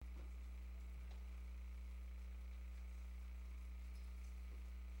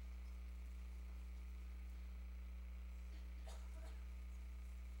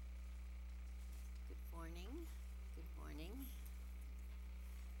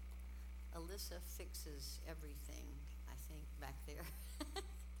Alyssa fixes everything, I think, back there.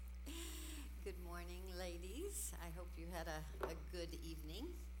 Good morning, ladies. I hope you had a good evening,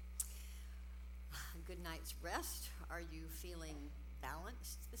 a good night's rest. Are you feeling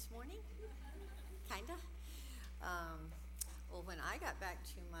balanced this morning? Kinda. Um, well, when I got back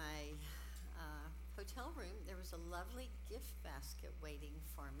to my hotel room, there was a lovely gift basket waiting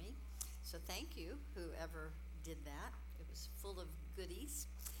for me. So thank you, whoever did that. It was full of goodies.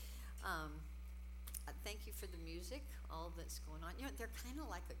 Um, Thank you for the music, all that's going on. They're kind of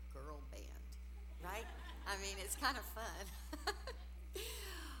like a girl band, right? I mean, it's kind of fun.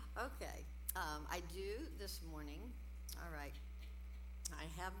 Okay, I do this morning. All right, I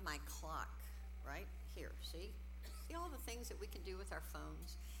have my clock right here. See all the things that we can do with our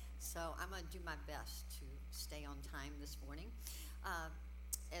phones. So I'm going to do my best to stay on time this morning. Uh,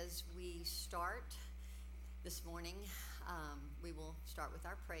 as we start this morning, we will start with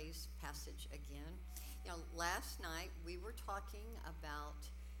our praise passage again. Last night we were talking about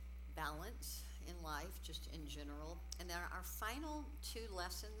balance in life, just in general. And then our final two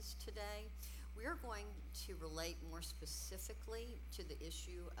lessons today, we are going to relate more specifically to the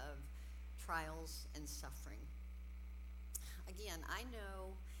issue of trials and suffering. Again, I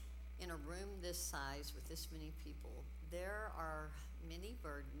know in a room this size with this many people, there are many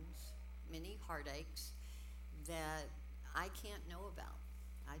burdens, many heartaches that I can't know about.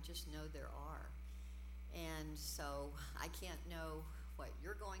 I just know there are. And so I can't know what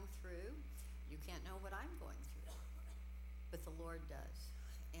you're going through. You can't know what I'm going through. But the Lord does.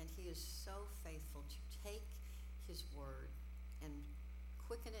 And He is so faithful to take His word and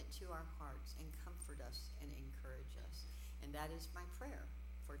quicken it to our hearts and comfort us and encourage us. And that is my prayer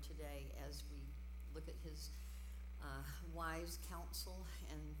for today as we look at His wise counsel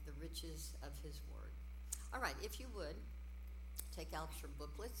and the riches of His word. All right, if you would, take out your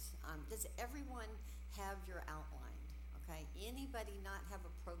booklets. Does everyone have your outline? Okay, anybody not have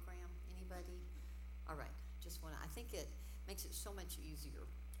a program? Anybody? All right, I think it makes it so much easier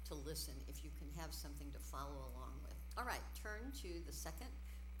to listen if you can have something to follow along with. All right, turn to the second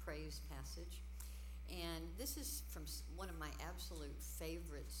praise passage. And this is from one of my absolute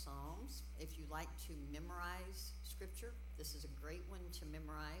favorite Psalms. If you like to memorize scripture, this is a great one to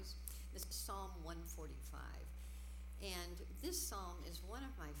memorize. This is Psalm 145. And this psalm is one of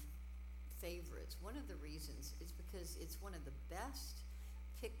my favorites. One of the reasons is because it's one of the best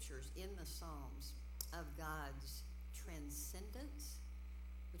pictures in the Psalms of God's transcendence,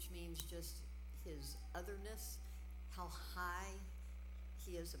 which means just His otherness, how high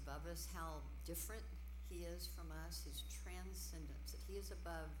He is above us, how different He is from us, His transcendence, that He is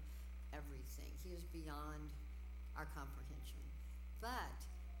above everything. He is beyond our comprehension. But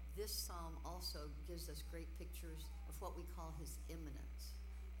this psalm also gives us great pictures of what we call His immanence.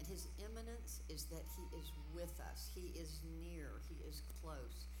 And His immanence is that He is with us. He is near. He is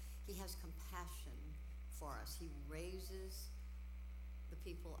close. He has compassion for us. He raises the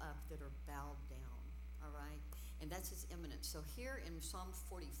people up that are bowed down, all right? And that's His immanence. So here in Psalm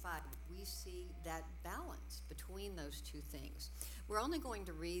 45, we see that balance between those two things. We're only going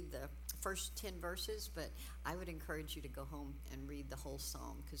to read the first 10 verses, but I would encourage you to go home and read the whole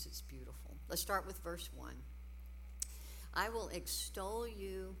psalm because it's beautiful. Let's start with verse 1. I will extol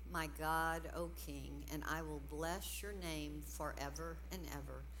you, my God, O King, and I will bless your name forever and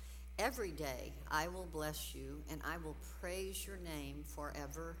ever. Every day I will bless you, and I will praise your name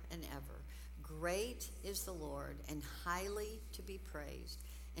forever and ever. Great is the Lord, and highly to be praised,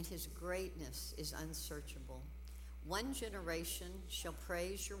 and His greatness is unsearchable. One generation shall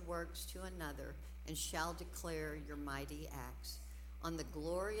praise your works to another, and shall declare your mighty acts. On the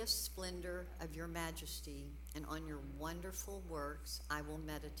glorious splendor of your majesty, and on your wonderful works I will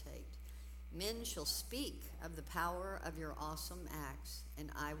meditate. Men shall speak of the power of your awesome acts, and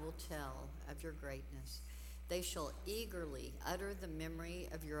I will tell of your greatness. They shall eagerly utter the memory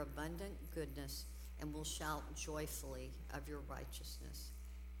of your abundant goodness, and will shout joyfully of your righteousness.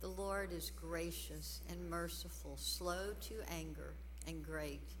 The Lord is gracious and merciful, slow to anger, and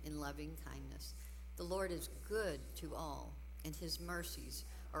great in loving kindness. The Lord is good to all, and His mercies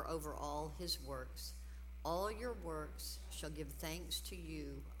are over all His works. All your works shall give thanks to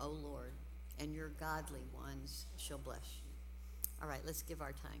you, O Lord, and your godly ones shall bless you. All right, let's give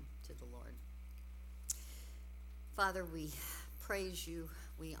our time to the Lord. Father, we praise you,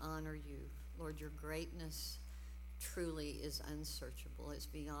 we honor you. Lord, your greatness truly is unsearchable. It's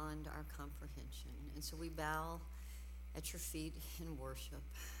beyond our comprehension. And so we bow at your feet in worship.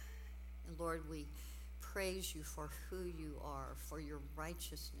 And Lord, we praise you for who you are, for your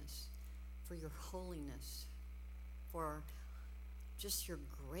righteousness, for your holiness, for just your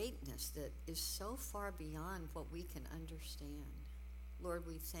greatness that is so far beyond what we can understand. Lord,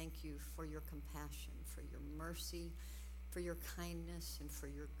 we thank you for your compassion, for your mercy, for your kindness, and for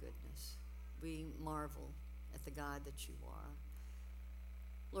your goodness. We marvel at the God that you are.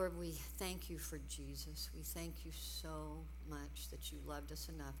 Lord, we thank you for Jesus. We thank you so much that you loved us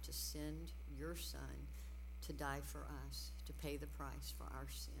enough to send your Son to die for us, to pay the price for our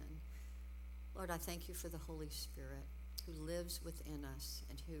sin. Lord, I thank you for the Holy Spirit who lives within us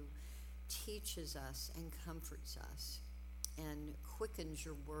and who teaches us and comforts us and quickens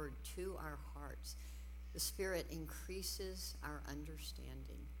your word to our hearts. The Spirit increases our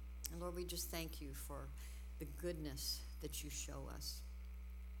understanding. And Lord, we just thank you for the goodness that you show us.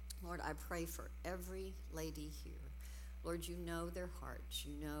 Lord, I pray for every lady here. Lord, you know their hearts.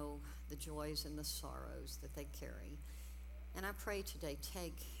 You know the joys and the sorrows that they carry. And I pray today,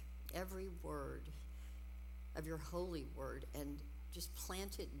 take every word of your holy word and just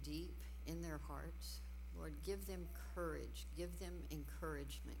plant it deep in their hearts. Lord, give them courage, give them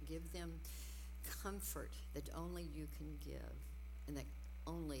encouragement, give them comfort that only you can give and that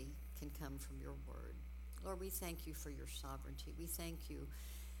only can come from your word. Lord, we thank you for your sovereignty. We thank you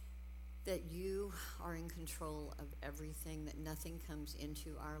that you are in control of everything, that nothing comes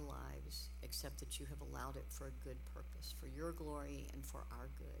into our lives except that you have allowed it for a good purpose, for your glory and for our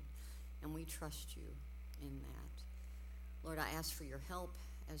good. And we trust you in that. Lord, I ask for your help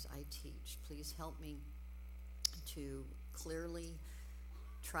as I teach. Please help me to clearly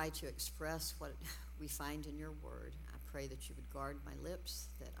try to express what we find in your word. I pray that you would guard my lips,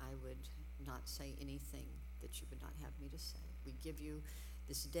 that I would not say anything that you would not have me to say. We give you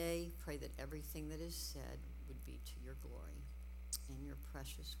this day, pray that everything that is said would be to your glory. In your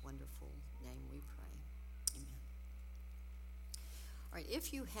precious, wonderful name we pray. Amen. All right,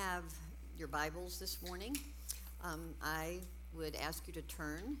 if you have your Bibles this morning, I would ask you to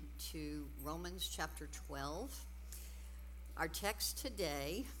turn to Romans chapter 12. Our text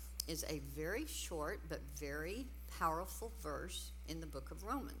today is a very short but very powerful verse in the book of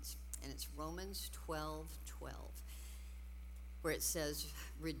Romans, and it's Romans 12:12, where it says,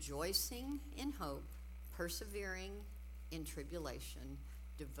 rejoicing in hope, persevering in tribulation,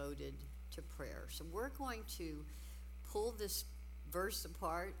 devoted to prayer. So we're going to pull this verse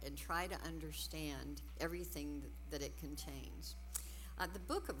apart and try to understand everything that it contains. The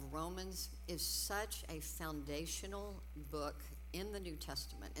book of Romans is such a foundational book in the New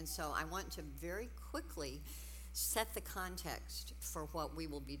Testament, and so I want to very quickly set the context for what we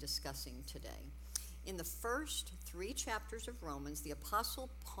will be discussing today. In the first 3 chapters of Romans, the Apostle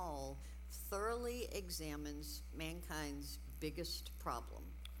Paul thoroughly examines mankind's biggest problem,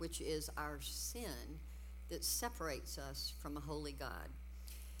 which is our sin that separates us from a holy God.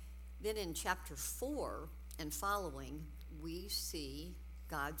 Then in chapter 4 and following, we see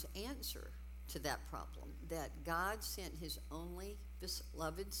God's answer to that problem, that God sent his only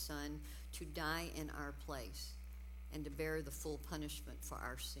beloved Son to die in our place and to bear the full punishment for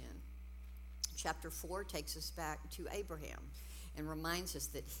our sin. Chapter 4 takes us back to Abraham and reminds us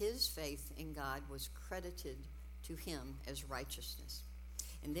that his faith in God was credited to him as righteousness.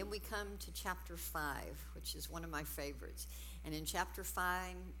 And then we come to chapter 5, which is one of my favorites. And in chapter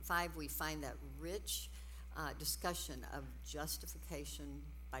 5 we find that rich discussion of justification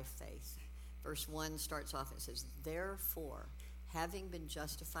by faith. Verse 1 starts off and says, therefore, having been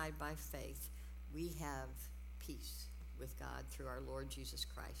justified by faith, we have peace with God through our Lord Jesus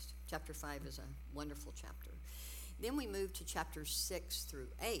Christ. Chapter 5 is a wonderful chapter. Then we move to chapters 6 through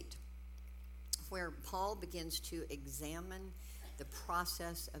 8, where Paul begins to examine the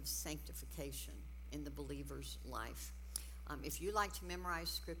process of sanctification in the believer's life. If you like to memorize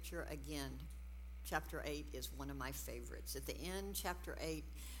scripture, again, chapter 8 is one of my favorites. At the end, chapter 8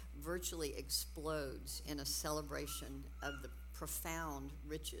 virtually explodes in a celebration of the profound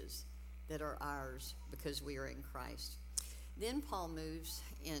riches that are ours because we are in Christ. Then Paul moves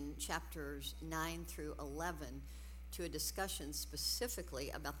in chapters 9 through 11 to a discussion specifically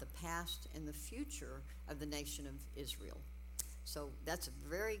about the past and the future of the nation of Israel. So that's a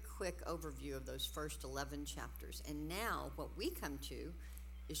very quick overview of those first 11 chapters. And now what we come to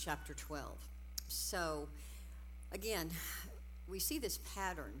is chapter 12. So again, we see this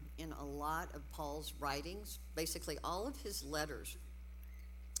pattern in a lot of Paul's writings, basically all of his letters.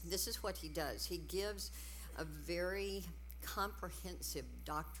 This is what he does. He gives a very comprehensive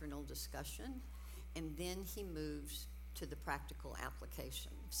doctrinal discussion, and then he moves to the practical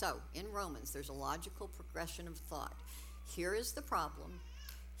application. So in Romans, there's a logical progression of thought. Here is the problem,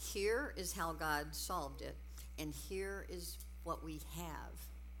 here is how God solved it, and here is what we have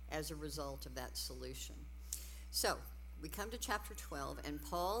as a result of that solution. So we come to chapter 12, and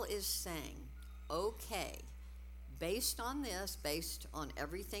Paul is saying, okay, based on this, based on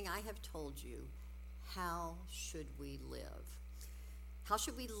everything I have told you, how should we live? How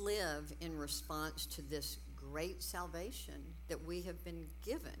should we live in response to this great salvation that we have been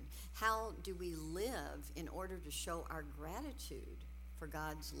given? How do we live in order to show our gratitude for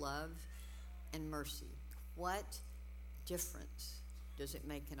God's love and mercy? What difference does it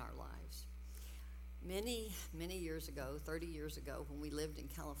make in our lives? Many years ago, 30 years ago, when we lived in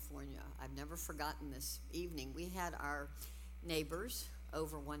California, I've never forgotten this evening. We had our neighbors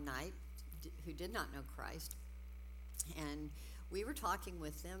over one night who did not know Christ, and we were talking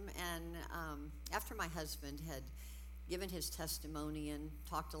with them, and after my husband had given his testimony and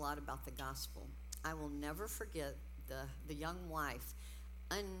talked a lot about the gospel, I will never forget the young wife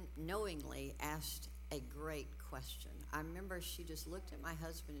unknowingly asked a great question. I remember she just looked at my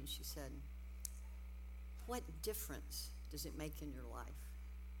husband and she said, "What difference does it make in your life?"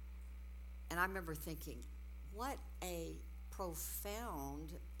 And I remember thinking, what a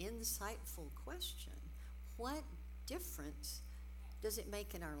profound, insightful question. What difference does it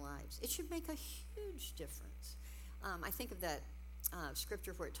make in our lives? It should make a huge difference. I think of that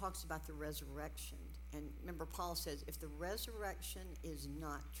scripture where it talks about the resurrection. And remember, Paul says, if the resurrection is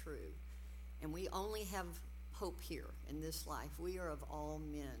not true, and we only have hope here in this life, we are of all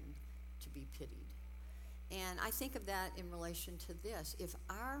men to be pitied. And I think of that in relation to this. If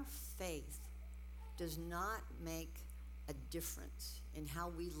our faith does not make a difference in how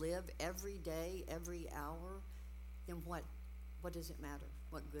we live every day, every hour, then what does it matter?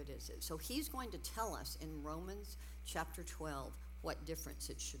 What good is it? So he's going to tell us in Romans chapter 12 what difference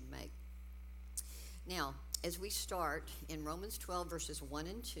it should make. Now, as we start in Romans 12 verses 1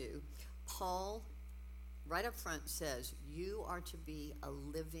 and 2, Paul right up front says, you are to be a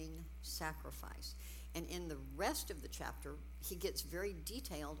living sacrifice. And in the rest of the chapter, he gets very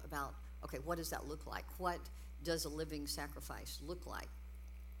detailed about, okay, what does that look like? What does a living sacrifice look like?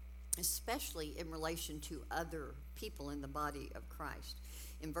 Especially in relation to other people in the body of Christ.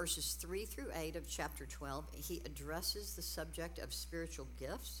 In verses 3 through 8 of chapter 12, he addresses the subject of spiritual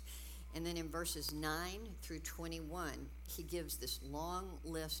gifts. And then in verses 9 through 21, he gives this long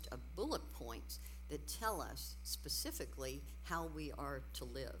list of bullet points that tell us specifically how we are to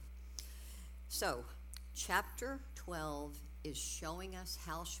live. So, chapter 12 is showing us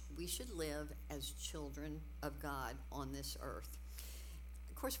how we should live as children of God on this earth.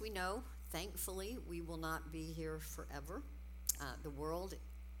 Of course, we know, thankfully, we will not be here forever. The world,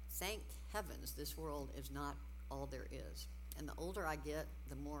 thank heavens, this world is not all there is. And the older I get,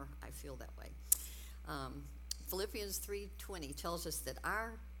 the more I feel that way. Philippians 3:20 tells us that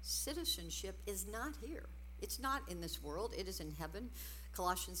our citizenship is not here. It's not in this world. It is in heaven.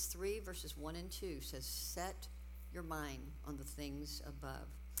 Colossians 3 verses 1 and 2 says, set your mind on the things above.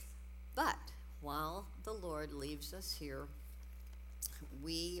 But while the Lord leaves us here,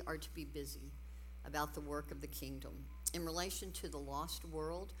 we are to be busy about the work of the kingdom. In relation to the lost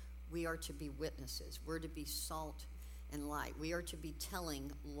world, we are to be witnesses. We're to be salt and light. We are to be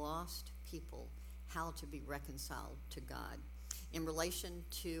telling lost people how to be reconciled to God. In relation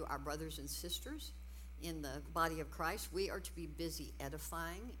to our brothers and sisters in the body of Christ, we are to be busy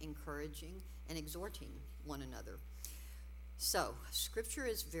edifying, encouraging, and exhorting one another. So, Scripture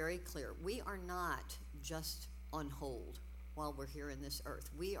is very clear. We are not just on hold while we're here in this earth.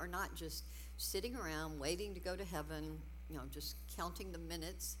 We are not just sitting around waiting to go to heaven, just counting the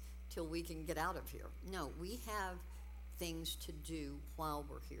minutes till we can get out of here. No, we have things to do while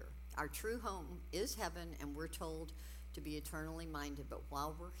we're here. Our true home is heaven, and we're told to be eternally minded, but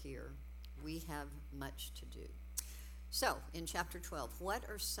while we're here, we have much to do. So, in chapter 12, what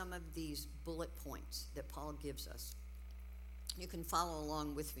are some of these bullet points that Paul gives us? You can follow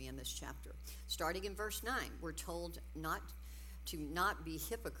along with me in this chapter. Starting in verse 9, we're told not be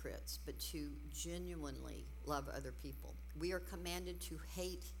hypocrites, but to genuinely love other people. We are commanded to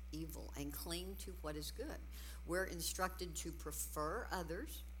hate evil and cling to what is good. We're instructed to prefer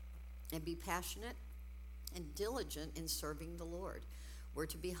others and be passionate and diligent in serving the Lord. We're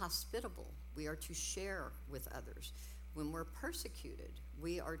to be hospitable. We are to share with others. When we're persecuted,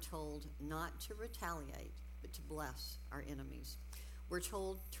 we are told not to retaliate, but to bless our enemies. We're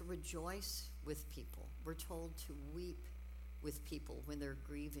told to rejoice with people. We're told to weep with people when they're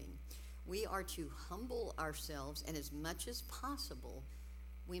grieving. We are to humble ourselves, and as much as possible,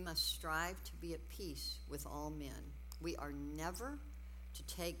 we must strive to be at peace with all men. We are never to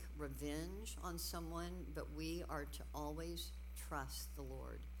take revenge on someone, but we are to always trust the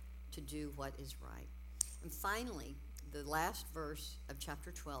Lord to do what is right. And finally, the last verse of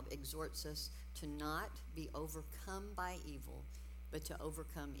chapter 12 exhorts us to not be overcome by evil, but to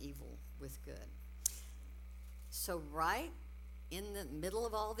overcome evil with good. So right in the middle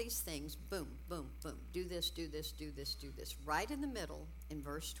of all these things, boom, boom, boom, do this, do this, do this, do this. Right in the middle, in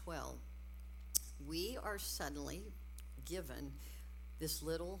verse 12, we are suddenly given this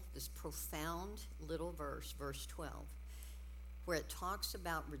profound little verse, verse 12, where it talks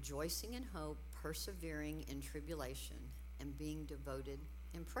about rejoicing in hope, persevering in tribulation, and being devoted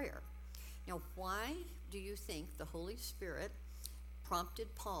in prayer. Now, why do you think the Holy Spirit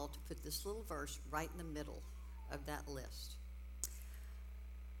prompted Paul to put this little verse right in the middle of that list?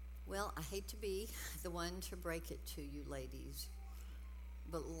 Well, I hate to be the one to break it to you, ladies,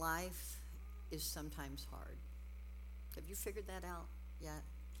 but life is sometimes hard. Have you figured that out yet?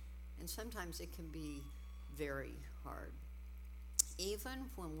 And sometimes it can be very hard. Even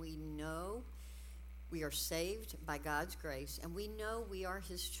when we know we are saved by God's grace, and we know we are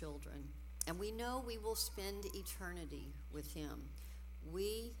His children, and we know we will spend eternity with Him,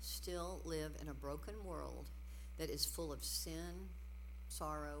 we still live in a broken world that is full of sin,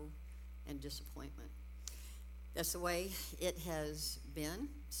 sorrow, and disappointment. That's the way it has been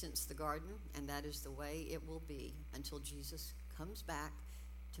since the garden, and that is the way it will be until Jesus comes back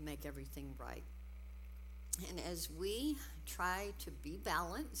to make everything right. And as we try to be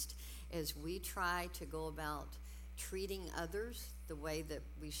balanced, as we try to go about treating others the way that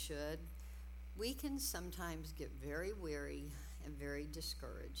we should, we can sometimes get very weary and very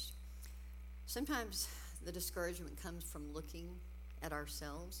discouraged. Sometimes the discouragement comes from looking at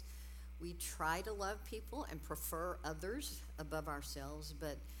ourselves. We try to love people and prefer others above ourselves,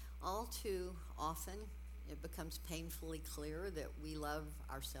 but all too often it becomes painfully clear that we love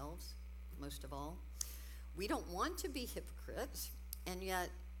ourselves most of all. We don't want to be hypocrites, and yet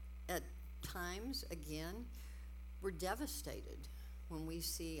at times, again, we're devastated when we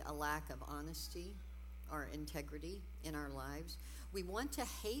see a lack of honesty or integrity in our lives. We want to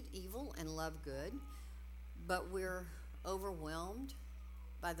hate evil and love good, but we're overwhelmed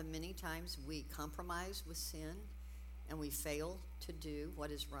by the many times we compromise with sin and we fail to do what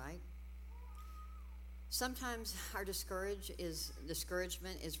is right. Sometimes our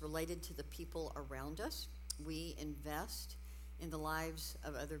discouragement is related to the people around us. We invest in the lives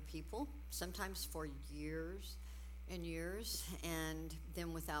of other people, sometimes for years and years, and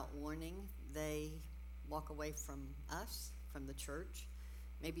then without warning, they walk away from us, from the church,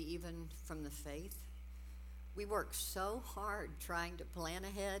 maybe even from the faith. We work so hard trying to plan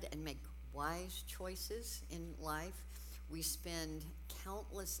ahead and make wise choices in life. We spend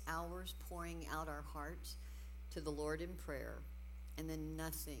countless hours pouring out our hearts to the Lord in prayer, and then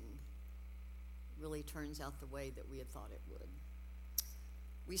nothing really turns out the way that we had thought it would.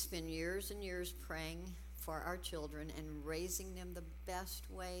 We spend years and years praying for our children and raising them the best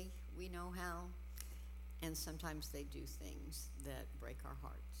way we know how, and sometimes they do things that break our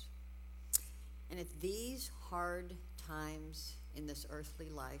hearts. And at these hard times in this earthly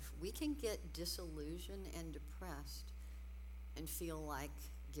life, we can get disillusioned and depressed and feel like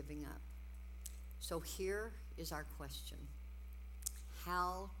giving up. So here is our question.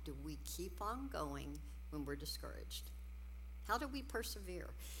 How do we keep on going when we're discouraged? How do we persevere?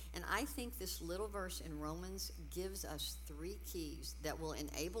 And I think this little verse in Romans gives us 3 keys that will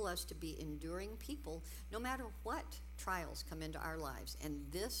enable us to be enduring people no matter what trials come into our lives. And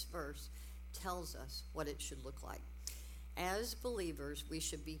this verse tells us what it should look like. As believers, we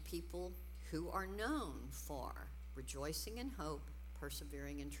should be people who are known for rejoicing in hope,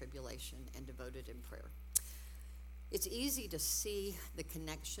 persevering in tribulation, and devoted in prayer. It's easy to see the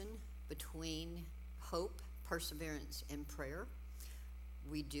connection between hope, perseverance, and prayer.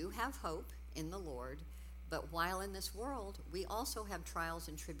 We do have hope in the Lord, but while in this world, we also have trials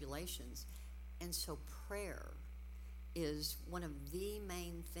and tribulations. And so prayer is one of the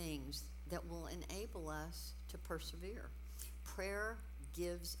main things that will enable us to persevere. Prayer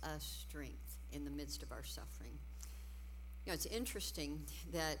gives us strength in the midst of our suffering. You know, it's interesting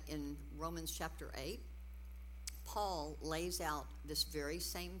that in Romans chapter 8, Paul lays out this very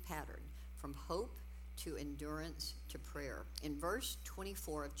same pattern from hope to endurance to prayer. In verse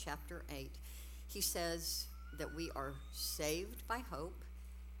 24 of chapter 8, he says that we are saved by hope,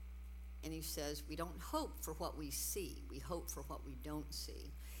 and he says we don't hope for what we see, we hope for what we don't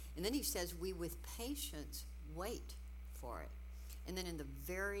see. And then he says we with patience wait for it. And then in the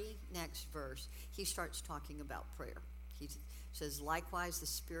very next verse, he starts talking about prayer. He says, likewise, the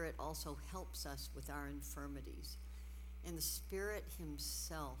Spirit also helps us with our infirmities. And the Spirit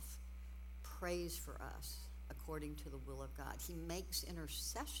himself prays for us according to the will of God. He makes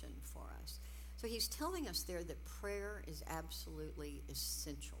intercession for us. So he's telling us there that prayer is absolutely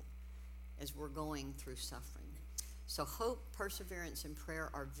essential as we're going through suffering. So hope, perseverance, and prayer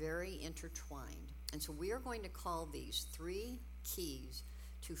are very intertwined. And so we are going to call these 3 keys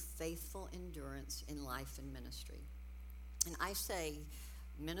to faithful endurance in life and ministry. And I say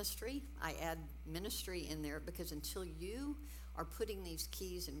ministry, I add ministry in there because until you are putting these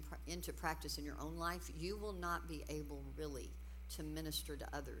keys into practice in your own life, you will not be able really to minister to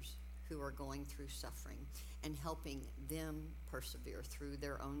others who are going through suffering and helping them persevere through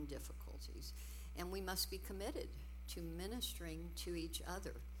their own difficulties. And we must be committed to ministering to each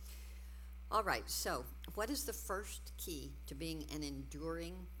other. All right, so what is the first key to being an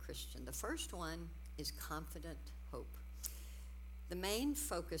enduring Christian? The first one is confident hope. The main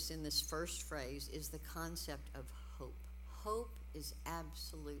focus in this first phrase is the concept of hope. Hope is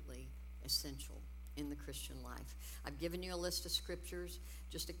absolutely essential in the Christian life. I've given you a list of scriptures,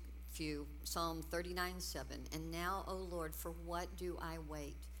 just a few. Psalm 39:7. And now, O Lord, for what do I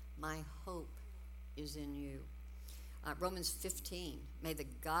wait? My hope is in you. Romans 15. May the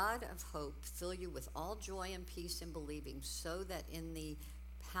God of hope fill you with all joy and peace in believing, so that in the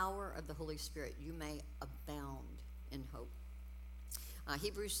power of the Holy Spirit you may abound in hope.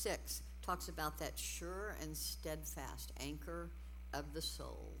 Hebrews 6 talks about that sure and steadfast anchor of the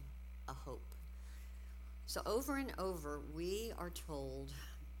soul, a hope. So over and over, we are told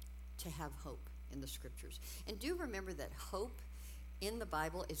to have hope in the scriptures. And do remember that hope in the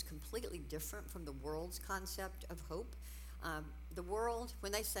Bible is completely different from the world's concept of hope. The world,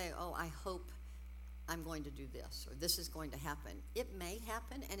 when they say, oh, I hope I'm going to do this, or this is going to happen, it may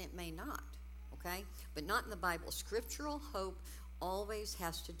happen and it may not, okay? But not in the Bible. Scriptural hope always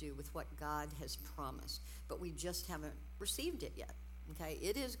has to do with what God has promised, but we just haven't received it yet, okay?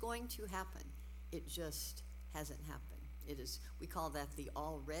 It is going to happen. It just hasn't happened. It is, we call that the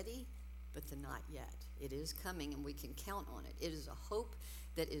already, but the not yet. It is coming and we can count on it. It is a hope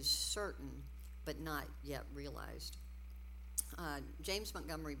that is certain, but not yet realized. James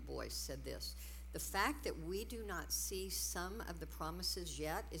Montgomery Boyce said this: the fact that we do not see some of the promises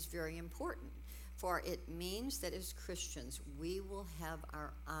yet is very important, for it means that as Christians, we will have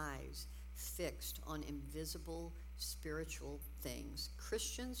our eyes fixed on invisible spiritual things.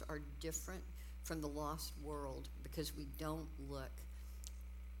 Christians are different from the lost world because we don't look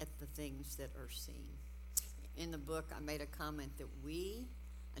at the things that are seen. In the book, I made a comment that we,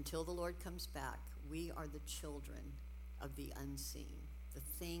 until the Lord comes back, we are the children of the unseen, the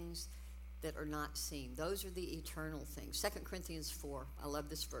things that are not seen. Those are the eternal things. 2 Corinthians 4, I love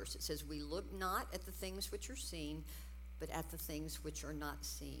this verse. It says, we look not at the things which are seen, but at the things which are not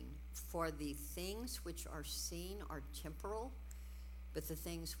seen. For the things which are seen are temporal, but the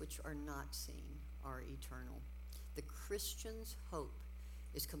things which are not seen are eternal. The Christian's hope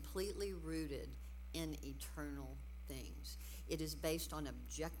is completely rooted in eternal things. It is based on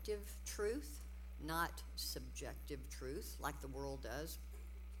objective truth, not subjective truth like the world does.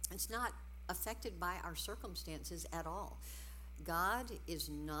 It's not affected by our circumstances at all. God is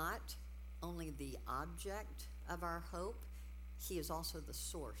not only the object of our hope, he is also the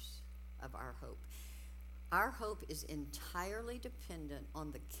source of our hope. Our hope is entirely dependent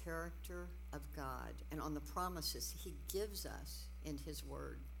on the character of God and on the promises he gives us in his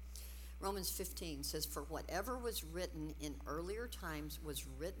word. Romans 15 says, for whatever was written in earlier times was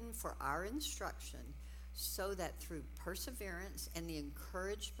written for our instruction, so that through perseverance and the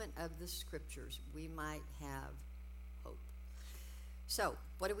encouragement of the scriptures, we might have hope. So,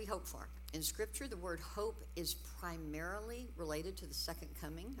 what do we hope for? In Scripture, the word hope is primarily related to the second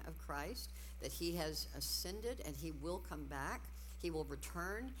coming of Christ, that he has ascended and he will come back. He will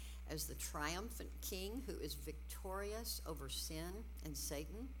return as the triumphant king who is victorious over sin and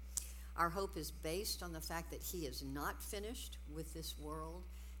Satan. Our hope is based on the fact that he is not finished with this world,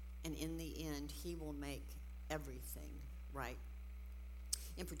 and in the end, he will make everything right.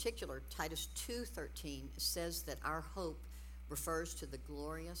 In particular, Titus 2:13 says that our hope refers to the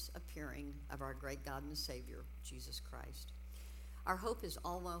glorious appearing of our great God and Savior, Jesus Christ. Our hope is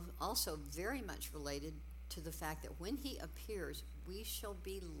also very much related to the fact that when he appears, we shall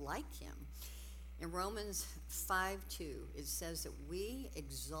be like him. In Romans 5:2, it says that we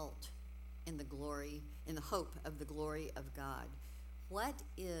exult in the hope of the glory of God. What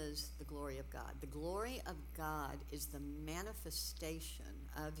is the glory of God? The glory of God is the manifestation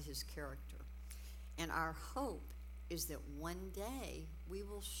of his character. And our hope is that one day we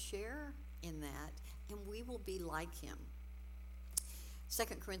will share in that and we will be like him.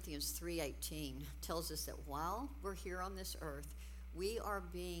 2 Corinthians 3:18 tells us that while we're here on this earth, we are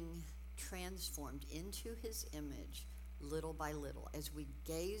being transformed into his image little by little. As we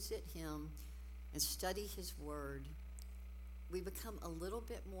gaze at him and study his word, we become a little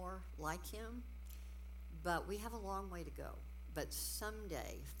bit more like him, but we have a long way to go. But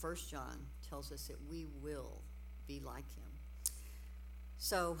someday, 1 John tells us that we will be like him.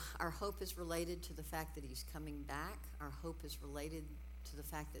 So our hope is related to the fact that he's coming back. Our hope is related to the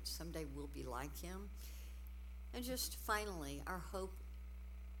fact that someday we'll be like him. And just finally, our hope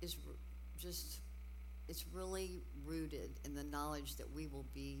is it's really rooted in the knowledge that we will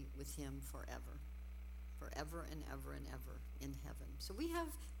be with him forever and ever and ever in heaven. So we have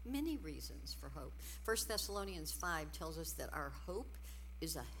many reasons for hope. 1 Thessalonians 5 tells us that our hope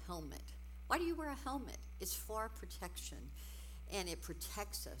is a helmet. Why do you wear a helmet? It's for protection, and it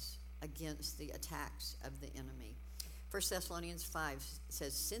protects us against the attacks of the enemy. 1 Thessalonians 5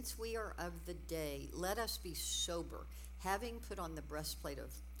 says, since we are of the day, let us be sober, having put on the breastplate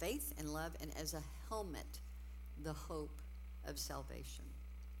of faith and love, and as a helmet, the hope of salvation.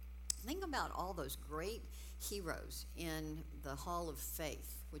 Think about all those great heroes in the Hall of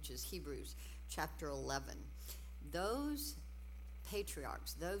Faith, which is Hebrews chapter 11. Those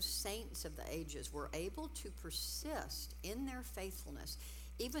patriarchs, those saints of the ages, were able to persist in their faithfulness,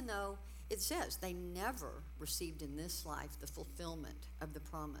 even though it says they never received in this life the fulfillment of the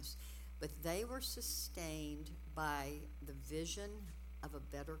promise. But they were sustained by the vision of a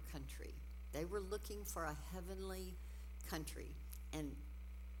better country. They were looking for a heavenly country, and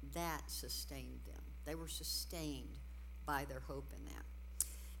that sustained them. They were sustained by their hope in that.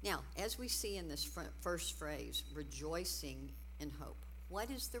 Now, as we see in this first phrase, rejoicing in hope, what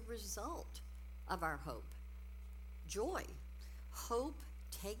is the result of our hope? Joy. Hope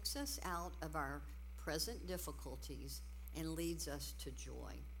takes us out of our present difficulties and leads us to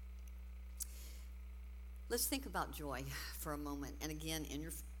joy. Let's think about joy for a moment. And again, in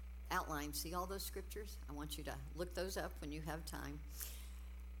your outline, see all those scriptures? I want you to look those up when you have time.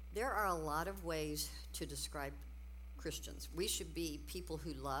 There are a lot of ways to describe Christians. We should be people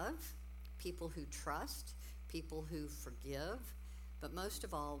who love, people who trust, people who forgive, but most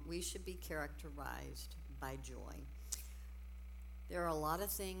of all, we should be characterized by joy. There are a lot of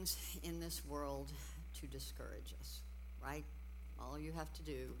things in this world to discourage us, right? All you have to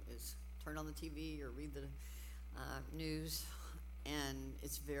do is turn on the TV or read the news, and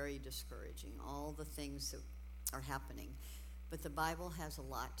it's very discouraging, all the things that are happening. But the Bible has a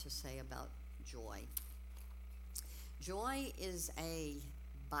lot to say about joy. Joy is a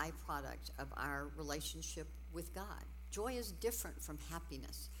byproduct of our relationship with God. Joy is different from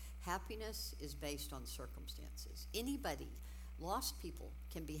happiness. Happiness is based on circumstances. Anybody, lost people,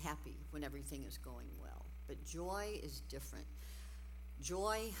 can be happy when everything is going well. But joy is different.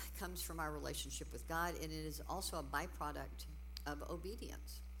 Joy comes from our relationship with God, and it is also a byproduct of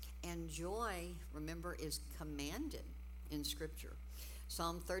obedience. And joy, remember, is commanded in Scripture.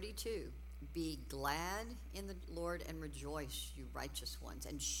 Psalm 32, be glad in the Lord and rejoice, you righteous ones,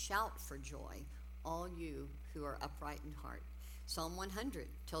 and shout for joy, all you who are upright in heart. Psalm 100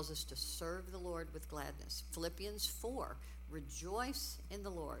 tells us to serve the Lord with gladness. Philippians 4, rejoice in the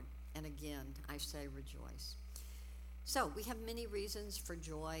Lord. And again, I say rejoice. So we have many reasons for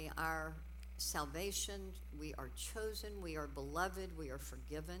joy. Our salvation, we are chosen, we are beloved, we are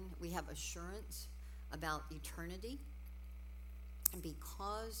forgiven. We have assurance about eternity. And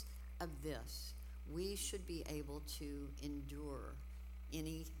because of this, we should be able to endure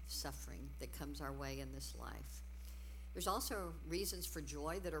any suffering that comes our way in this life. There's also reasons for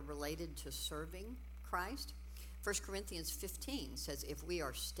joy that are related to serving Christ. 1 Corinthians 15 says, if we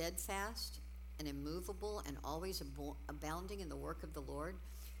are steadfast and immovable and always abounding in the work of the Lord,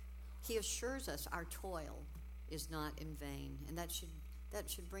 he assures us our toil is not in vain, and that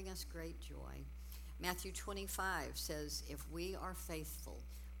should bring us great joy. Matthew 25 says, if we are faithful,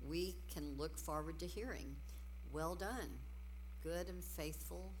 we can look forward to hearing, well done, good and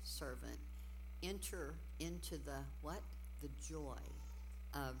faithful servant. Enter into the what? The joy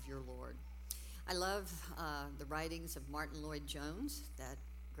of your Lord. I love the writings of Martin Lloyd-Jones, that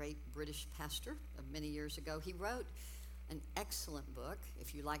great British pastor of many years ago. He wrote an excellent book,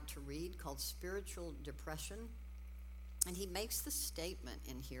 if you like to read, called Spiritual Depression. And he makes the statement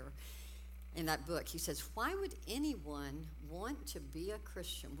in here, in that book, he says, why would anyone want to be a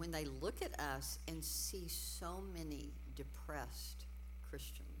Christian when they look at us and see so many depressed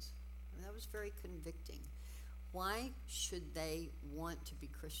Christians? And that was very convicting. Why should they want to be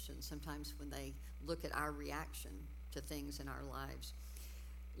Christians sometimes when they look at our reaction to things in our lives?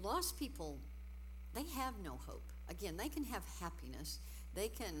 Lost people, they have no hope. Again, they can have happiness. They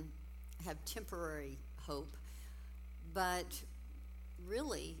can have temporary hope, but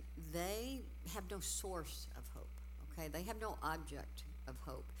really, they have no source of hope, okay? They have no object of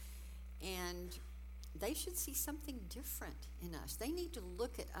hope. And they should see something different in us. They need to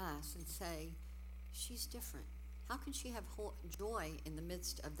look at us and say, she's different. How can she have joy in the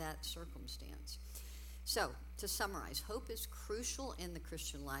midst of that circumstance? So, to summarize, hope is crucial in the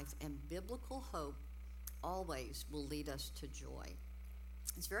Christian life, and biblical hope always will lead us to joy.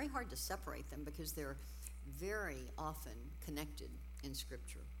 It's very hard to separate them because they're very often connected in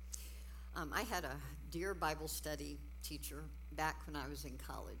Scripture. I had a dear Bible study teacher back when I was in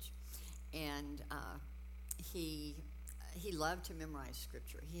college, and he loved to memorize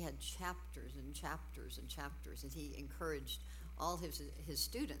Scripture. He had chapters and chapters and chapters, and he encouraged all his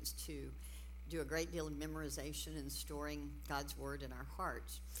students to do a great deal of memorization and storing God's Word in our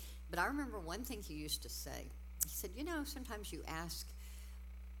hearts. But I remember one thing he used to say. He said, sometimes you ask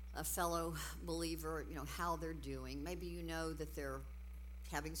a fellow believer, how they're doing. Maybe you know that they're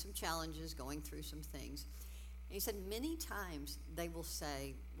having some challenges, going through some things. And he said many times they will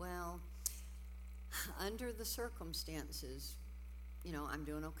say, well, under the circumstances, I'm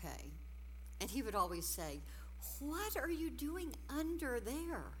doing okay. And he would always say, what are you doing under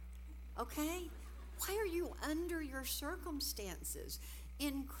there? Okay? Why are you under your circumstances?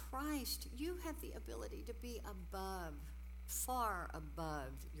 In Christ, you have the ability to be above, far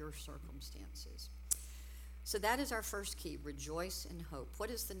above your circumstances. So that is our first key, rejoice in hope. What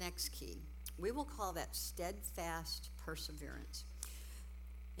is the next key? We will call that steadfast perseverance.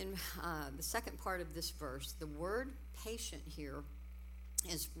 In the second part of this verse, the word patient here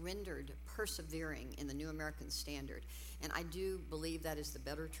is rendered persevering in the New American Standard. And I do believe that is the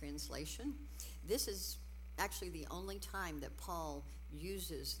better translation. This is actually the only time that Paul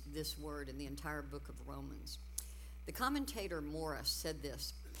uses this word in the entire book of Romans. The commentator Morris said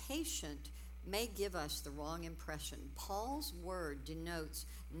this, patient may give us the wrong impression. Paul's word denotes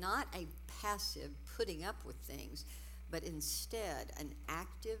not a passive putting up with things, but instead an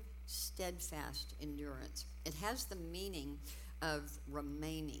active, steadfast endurance. It has the meaning of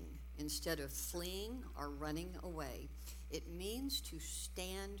remaining instead of fleeing or running away. It means to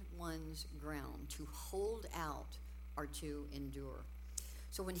stand one's ground, to hold out, or to endure.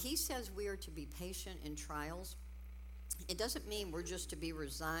 So when he says we are to be patient in trials, it doesn't mean we're just to be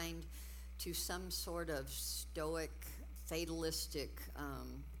resigned to some sort of stoic, fatalistic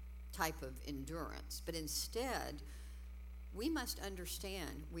type of endurance. But instead, we must understand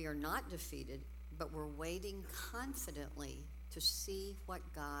we are not defeated, but we're waiting confidently to see what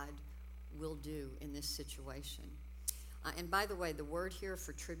God will do in this situation. And by the way, the word here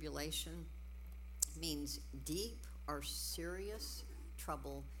for tribulation means deep or serious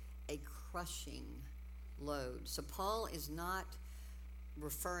trouble, a crushing load. So Paul is not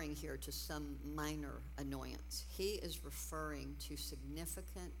referring here to some minor annoyance. He is referring to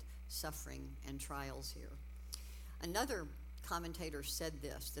significant suffering and trials here. Another commentator said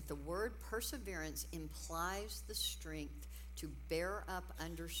this, that the word perseverance implies the strength to bear up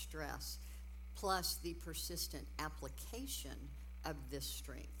under stress, plus the persistent application of this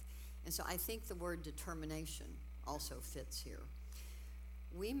strength. And so I think the word determination also fits here.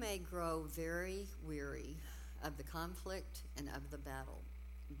 We may grow very weary of the conflict and of the battle,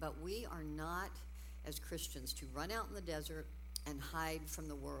 but we are not, as Christians, to run out in the desert and hide from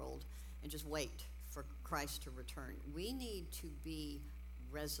the world and just wait for Christ to return. We need to be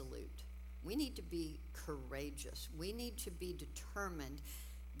resolute. We need to be courageous. We need to be determined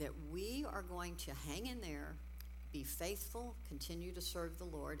that we are going to hang in there, be faithful, continue to serve the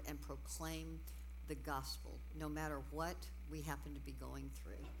Lord, and proclaim the gospel, no matter what we happen to be going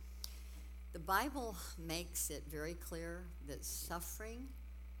through. The Bible makes it very clear that suffering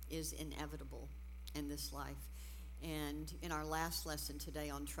is inevitable in this life. And in our last lesson today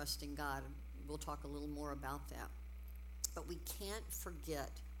on trusting God, we'll talk a little more about that. But we can't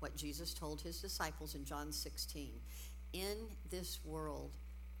forget what Jesus told his disciples in John 16. In this world,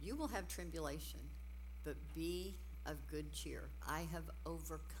 you will have tribulation, but be of good cheer. I have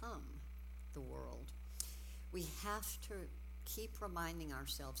overcome the world. We have to keep reminding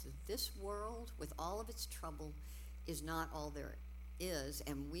ourselves that this world, with all of its trouble, is not all there is,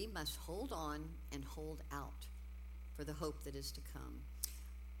 and we must hold on and hold out for the hope that is to come.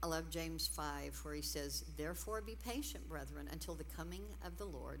 I love James 5, where he says, therefore be patient, brethren, until the coming of the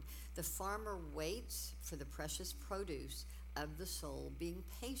Lord. The farmer waits for the precious produce of the soul, being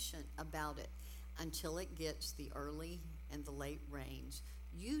patient about it until it gets the early and the late rains.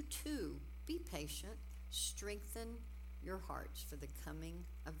 You too, be patient, strengthen your hearts, for the coming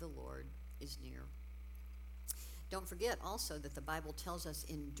of the Lord is near. Don't forget also that the Bible tells us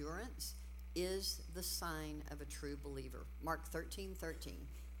endurance is the sign of a true believer. Mark 13:13.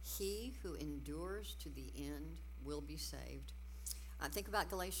 He who endures to the end will be saved. Think about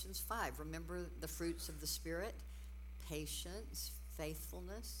Galatians 5. Remember the fruits of the Spirit: patience,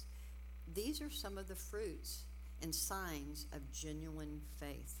 faithfulness. These are some of the fruits and signs of genuine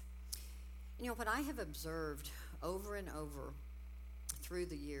faith. You know, what I have observed over and over through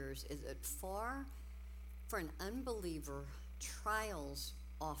the years is that for an unbeliever, trials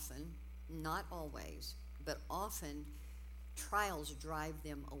often, not always, but often, trials drive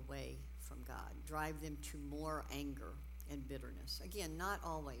them away from God, drive them to more anger and bitterness. Again, not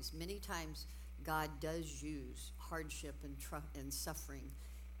always. Many times God does use hardship and suffering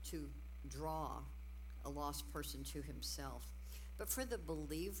to draw a lost person to himself. But for the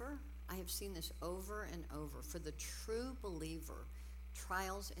believer, I have seen this over and over. For the true believer,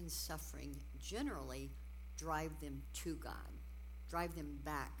 trials and suffering generally drive them to God, drive them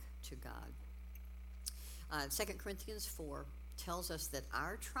back to God. 2 Corinthians 4 tells us that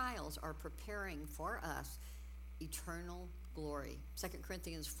our trials are preparing for us eternal glory. 2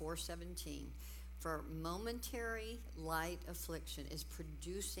 Corinthians 4:17, for momentary light affliction is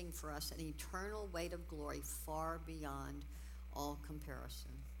producing for us an eternal weight of glory far beyond all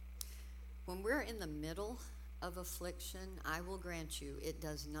comparison. When we're in the middle of affliction, I will grant you, it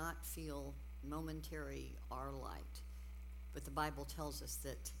does not feel momentary or light. But the Bible tells us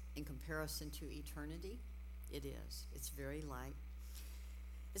that in comparison to eternity, it is. It's very light.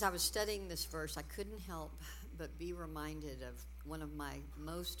 As I was studying this verse, I couldn't help but be reminded of one of my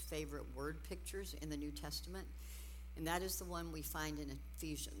most favorite word pictures in the New Testament, and that is the one we find in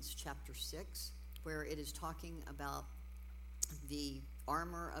Ephesians chapter 6, where it is talking about the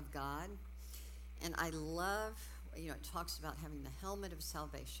armor of God. And I love, it talks about having the helmet of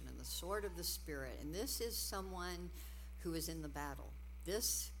salvation and the sword of the Spirit, and this is someone who is in the battle.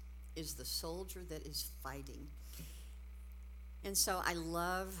 This is the soldier that is fighting. And so I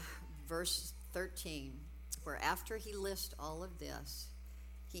love verse 13, where after he lists all of this,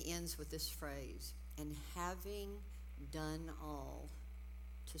 he ends with this phrase, and having done all,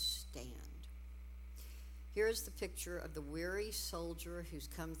 to stand. Here is the picture of the weary soldier who's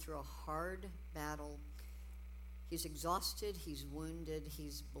come through a hard battle. He's exhausted, he's wounded,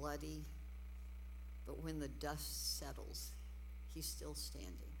 he's bloody, but when the dust settles, he's still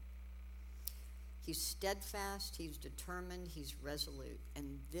standing. He's steadfast, he's determined, he's resolute,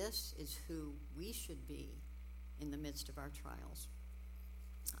 and this is who we should be in the midst of our trials.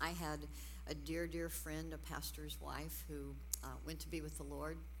 I had a dear, dear friend, a pastor's wife, who went to be with the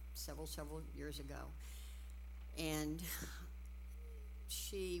Lord several years ago, and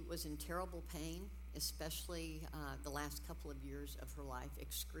she was in terrible pain, especially the last couple of years of her life,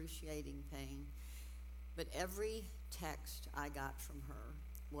 excruciating pain. But every text I got from her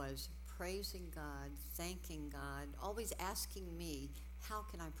was praising God, thanking God, always asking me, how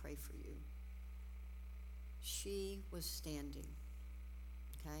can I pray for you? She was standing,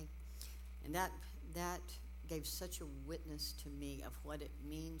 okay? And that gave such a witness to me of what it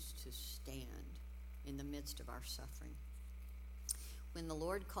means to stand in the midst of our suffering. When the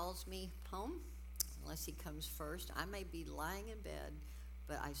Lord calls me home, unless he comes first, I may be lying in bed,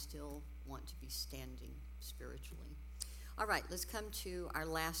 but I still want to be standing spiritually. All right, let's come to our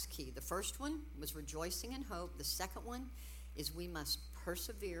last key. The first one was rejoicing in hope. The second one is we must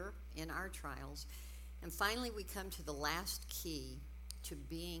persevere in our trials. And finally, we come to the last key to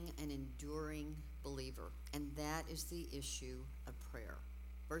being an enduring believer, and that is the issue of prayer.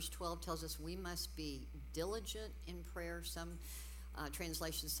 Verse 12 tells us we must be diligent in prayer. Some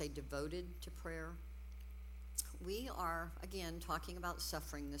translations say devoted to prayer. We are, again, talking about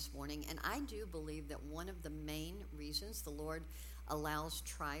suffering this morning, and I do believe that one of the main reasons the Lord allows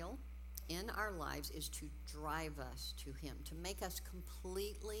trial in our lives is to drive us to him, to make us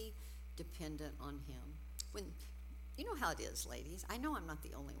completely dependent on him. When, you know how it is, ladies, I know I'm not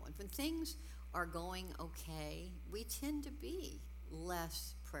the only one. When things are going okay, we tend to be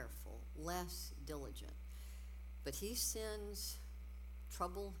less prayerful, less diligent. But he sends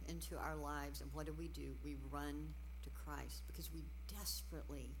trouble into our lives, and what do? We run to Christ because we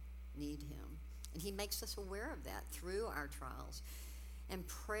desperately need him. And he makes us aware of that through our trials. And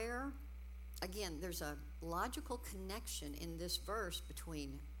prayer, again, there's a logical connection in this verse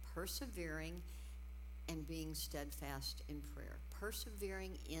between persevering and being steadfast in prayer.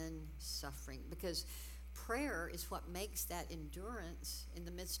 Persevering in suffering, because prayer is what makes that endurance in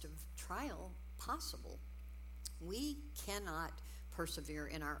the midst of trial possible. We cannot persevere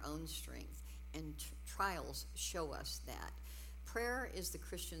in our own strength, and trials show us that. Prayer is the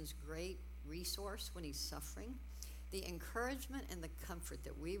Christian's great resource when he's suffering. The encouragement and the comfort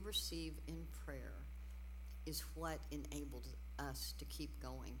that we receive in prayer is what enables us to keep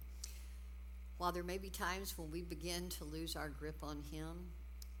going. While there may be times when we begin to lose our grip on him,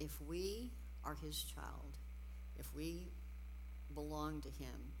 if we are his child, if we belong to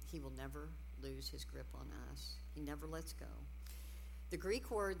him, he will never lose his grip on us. He never lets go. The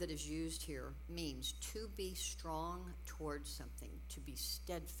Greek word that is used here means to be strong towards something, to be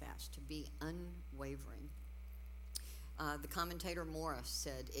steadfast, to be unwavering. The commentator Morris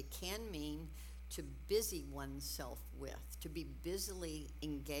said it can mean to busy oneself with, to be busily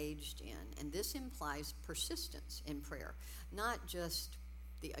engaged in. And this implies persistence in prayer, not just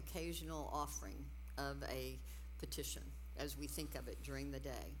the occasional offering of a petition as we think of it during the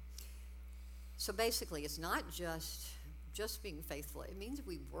day. So basically, it's not just being faithful. It means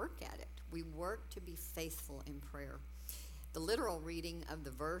we work at it. We work to be faithful in prayer. The literal reading of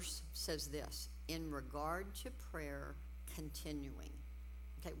the verse says this: in regard to prayer, continuing.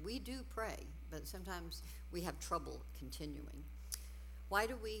 Okay, we do pray, but sometimes we have trouble continuing. Why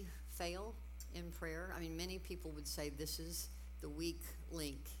do we fail in prayer? I mean, many people would say this is the weak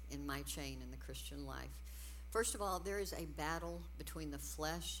link in my chain in the Christian life. First of all, there is a battle between the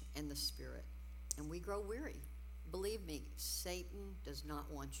flesh and the spirit, and we grow weary. Believe me, Satan does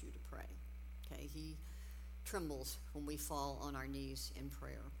not want you to pray. Okay, he trembles when we fall on our knees in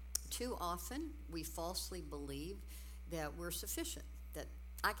prayer. Too often, we falsely believe that we're sufficient, that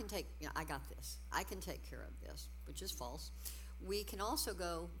I got this. I can take care of this, which is false. We can also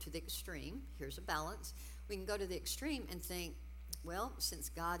go to the extreme. Here's a balance. We can go to the extreme and think, well, since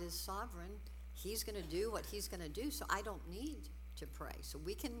God is sovereign, he's going to do what he's going to do, so I don't need to pray. So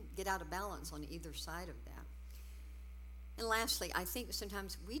we can get out of balance on either side of that. And lastly, I think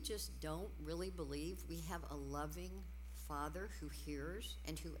sometimes we just don't really believe we have a loving Father who hears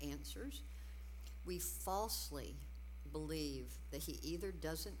and who answers. We falsely believe that he either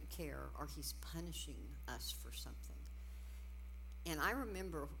doesn't care or he's punishing us for something. And I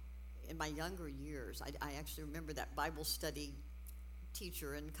remember in my younger years, I actually remember that Bible study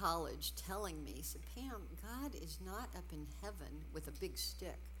teacher in college telling me, he said, Pam, God is not up in heaven with a big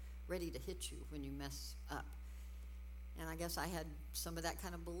stick ready to hit you when you mess up. And I guess I had some of that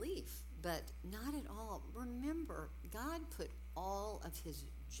kind of belief, but not at all. Remember, God put all of his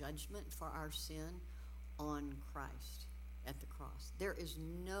judgment for our sin on Christ at the cross. There is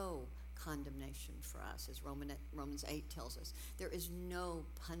no condemnation for us, as Romans 8 tells us. There is no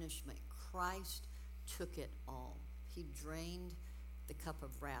punishment. Christ took it all. He drained the cup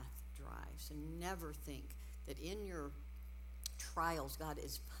of wrath dry. So never think that in your trials, God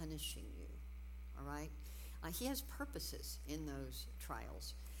is punishing you, all right? He has purposes in those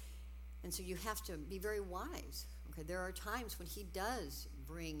trials. And so you have to be very wise. Okay, there are times when he does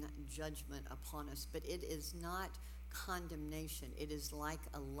bring judgment upon us, but it is not condemnation. It is like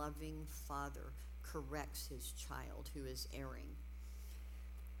a loving father corrects his child who is erring.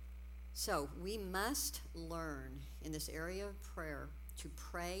 So we must learn in this area of prayer to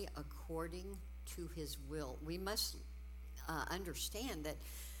pray according to his will. We must understand that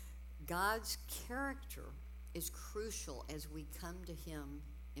God's character is crucial as we come to him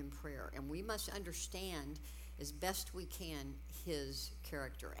in prayer. And we must understand as best we can his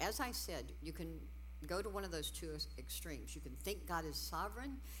character. As I said, you can go to one of those two extremes. You can think God is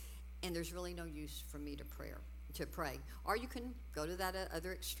sovereign and there's really no use for me to pray. Or you can go to that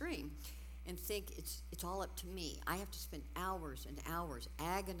other extreme and think it's all up to me. I have to spend hours and hours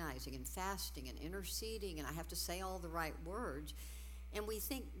agonizing and fasting and interceding, and I have to say all the right words. And we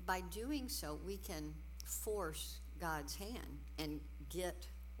think by doing so we can force God's hand and get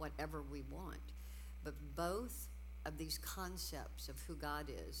whatever we want. But both of these concepts of who God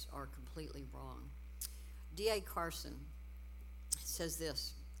is are completely wrong. D.A. Carson says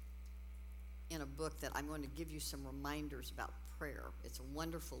this in a book that I'm going to give you some reminders about prayer. It's a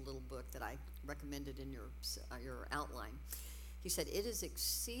wonderful little book that I recommended in your outline. He said, it is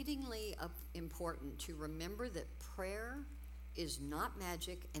exceedingly important to remember that prayer is not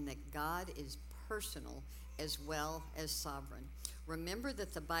magic and that God is personal as well as sovereign. Remember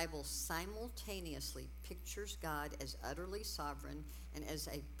that the Bible simultaneously pictures God as utterly sovereign and as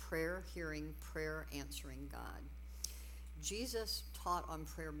a prayer-hearing, prayer-answering God. Jesus taught on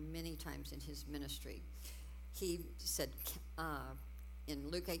prayer many times in his ministry. He said in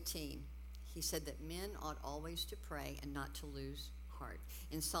Luke 18, he said that men ought always to pray and not to lose heart.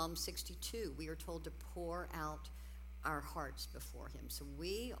 In Psalm 62, we are told to pour out our hearts before him. So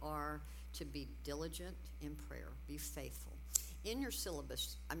we are to be diligent in prayer, be faithful. In your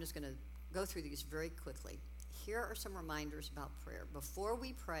syllabus, I'm just going to go through these very quickly. Here are some reminders about prayer. Before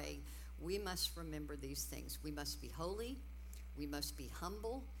we pray, we must remember these things. We must be holy, we must be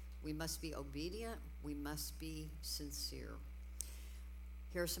humble, we must be obedient, we must be sincere.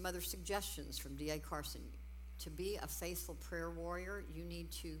 Here are some other suggestions from D.A. Carson. To be a faithful prayer warrior, you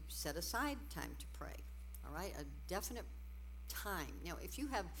need to set aside time to pray, all right? A definite time. Now, if you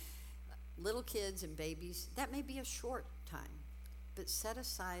have little kids and babies, that may be a short time, but set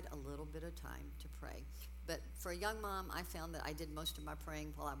aside a little bit of time to pray. But for a young mom, I found that I did most of my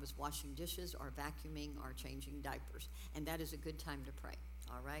praying while I was washing dishes or vacuuming or changing diapers, and that is a good time to pray,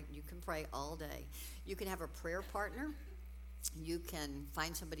 all right? You can pray all day. You can have a prayer partner. You can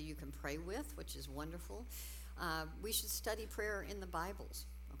find somebody you can pray with, which is wonderful. We should study prayer in the Bibles,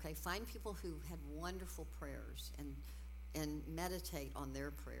 okay? Find people who had wonderful prayers and meditate on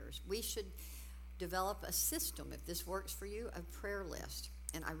their prayers. We should develop a system, if this works for you, a prayer list.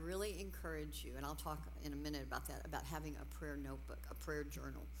 And I really encourage you, and I'll talk in a minute about that, about having a prayer notebook, a prayer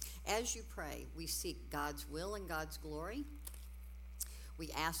journal. As you pray, we seek God's will and God's glory.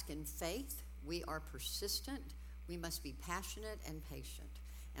 We ask in faith. We are persistent. We must be passionate and patient.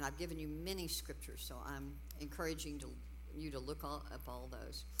 And I've given you many scriptures, so I'm encouraging you to look up all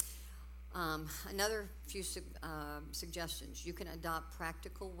those. Another few suggestions. You can adopt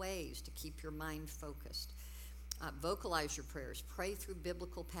practical ways to keep your mind focused. Vocalize your prayers. Pray through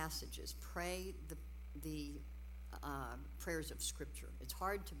biblical passages. Pray the prayers of Scripture. It's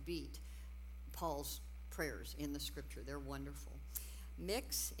hard to beat Paul's prayers in the Scripture. They're wonderful.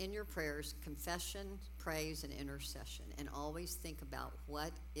 Mix in your prayers confession, praise, and intercession, and always think about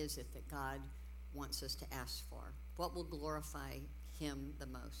what is it that God wants us to ask for. What will glorify Him the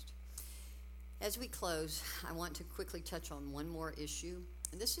most? As we close, I want to quickly touch on one more issue.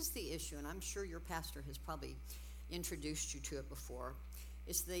 And this is the issue, and I'm sure your pastor has probably introduced you to it before.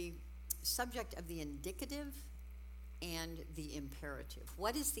 It's the subject of the indicative and the imperative.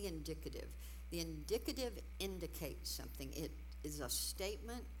 What is the indicative? The indicative indicates something. It is a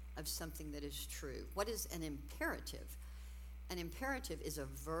statement of something that is true. What is an imperative? An imperative is a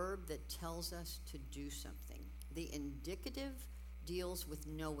verb that tells us to do something. The indicative deals with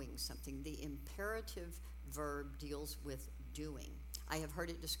knowing something. The imperative verb deals with doing. I have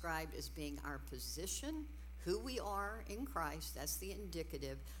heard it described as being our position, who we are in Christ. That's the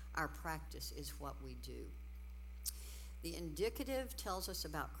indicative. Our practice is what we do. The indicative tells us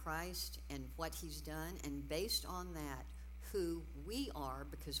about Christ and what He's done, and based on that, who we are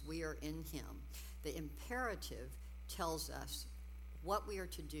because we are in Him. The imperative tells us what we are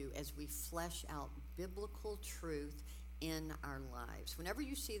to do as we flesh out biblical truth in our lives. Whenever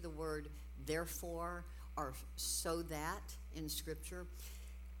you see the word therefore or so that in Scripture,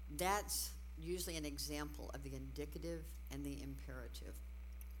 that's usually an example of the indicative and the imperative.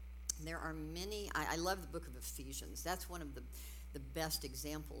 There are many, I love the book of Ephesians. That's one of the best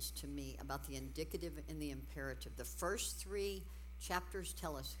examples to me about the indicative and the imperative. The first 3 chapters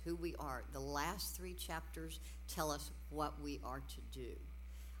tell us who we are. The last 3 chapters tell us what we are to do.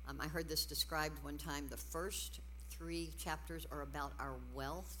 I heard this described one time. The first 3 chapters are about our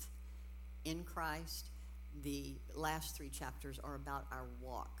wealth in Christ. The last 3 chapters are about our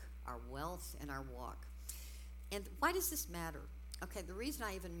walk, our wealth and our walk. And why does this matter? Okay, the reason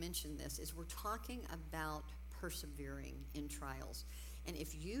I even mention this is we're talking about persevering in trials. And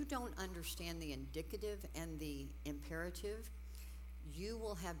if you don't understand the indicative and the imperative, you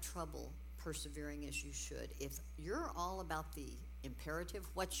will have trouble persevering as you should. If you're all about the imperative,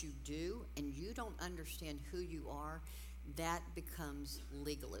 what you do, and you don't understand who you are, that becomes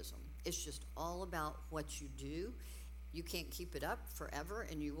legalism. It's just all about what you do. You can't keep it up forever,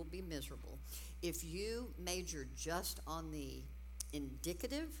 and you will be miserable. If you major just on the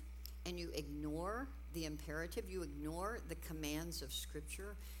indicative and you ignore the imperative, you ignore the commands of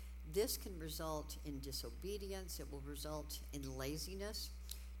Scripture, this can result in disobedience. It will result in laziness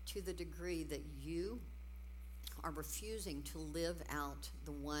to the degree that you are refusing to live out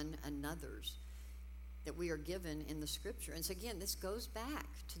the one another's that we are given in the Scripture. And so again, this goes back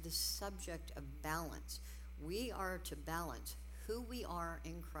to the subject of balance. We are to balance who we are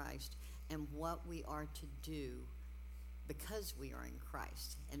in Christ and what we are to do because we are in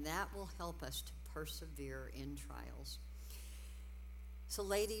Christ. And that will help us to persevere in trials. So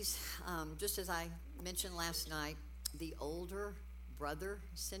ladies, just as I mentioned last night, the older brother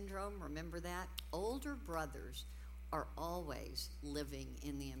syndrome, remember that? Older brothers are always living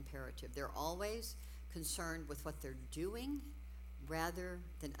in the imperative. They're always concerned with what they're doing rather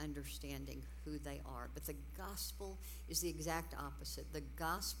than understanding who they are. But the gospel is the exact opposite. The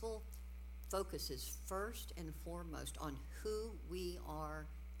gospel focuses first and foremost on who we are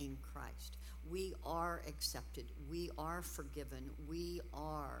in Christ. We are accepted. We are forgiven. We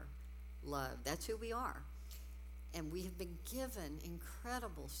are loved. That's who we are. And we have been given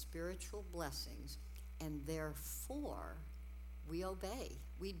incredible spiritual blessings, and therefore we obey.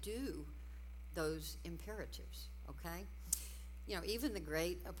 We do those imperatives, okay? You know, even the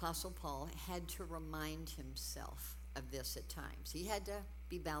great Apostle Paul had to remind himself of this at times. He had to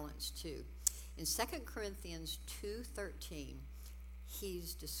be balanced too. In 2 Corinthians 2:13,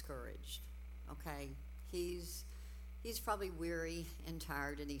 he's discouraged, okay? He's probably weary and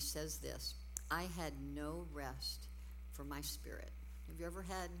tired, and he says this, I had no rest for my spirit. Have you ever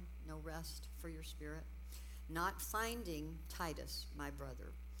had no rest for your spirit? Not finding Titus, my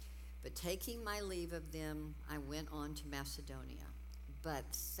brother, but taking my leave of them, I went on to Macedonia. But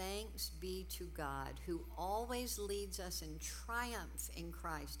thanks be to God, who always leads us in triumph in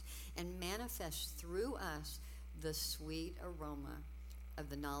Christ and manifests through us the sweet aroma of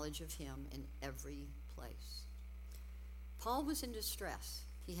the knowledge of him in every place. Paul was in distress.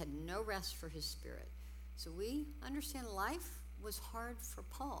 He had no rest for his spirit. So we understand life was hard for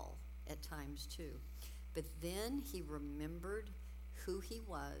Paul at times too. But then he remembered who he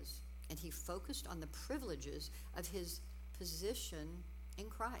was, and he focused on the privileges of his position in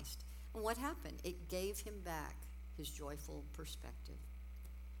Christ. And what happened? It gave him back his joyful perspective.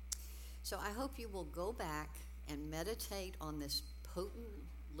 So I hope you will go back and meditate on this potent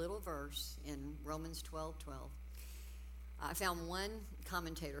little verse in Romans 12:12. I found one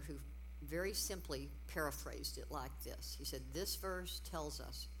commentator who very simply paraphrased it like this. He said, this verse tells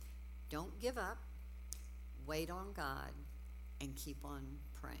us, don't give up, wait on God, and keep on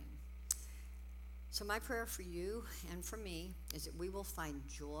praying. So my prayer for you and for me is that we will find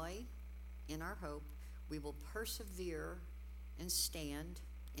joy in our hope, we will persevere and stand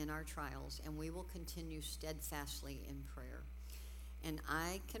in our trials, and we will continue steadfastly in prayer. And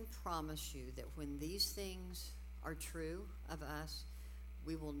I can promise you that when these things are true of us,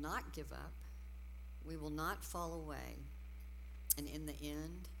 we will not give up, we will not fall away, and in the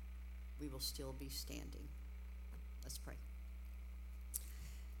end, we will still be standing. Let's pray.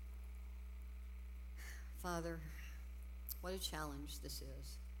 Father, what a challenge this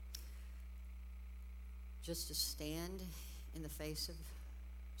is. Just to stand in the face of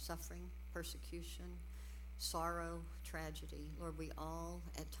suffering, persecution, sorrow, tragedy. Lord, we all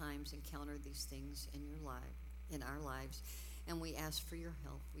at times encounter these things in our lives, and we ask for your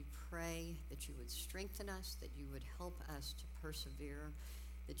help. We pray that you would strengthen us, that you would help us to persevere,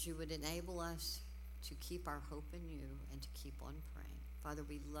 that you would enable us to keep our hope in you and to keep on praying. Father,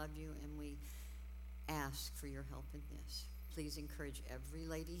 we love you, and we ask for your help in this. Please encourage every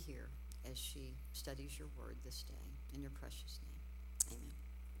lady here as she studies your word this day. In your precious name, amen.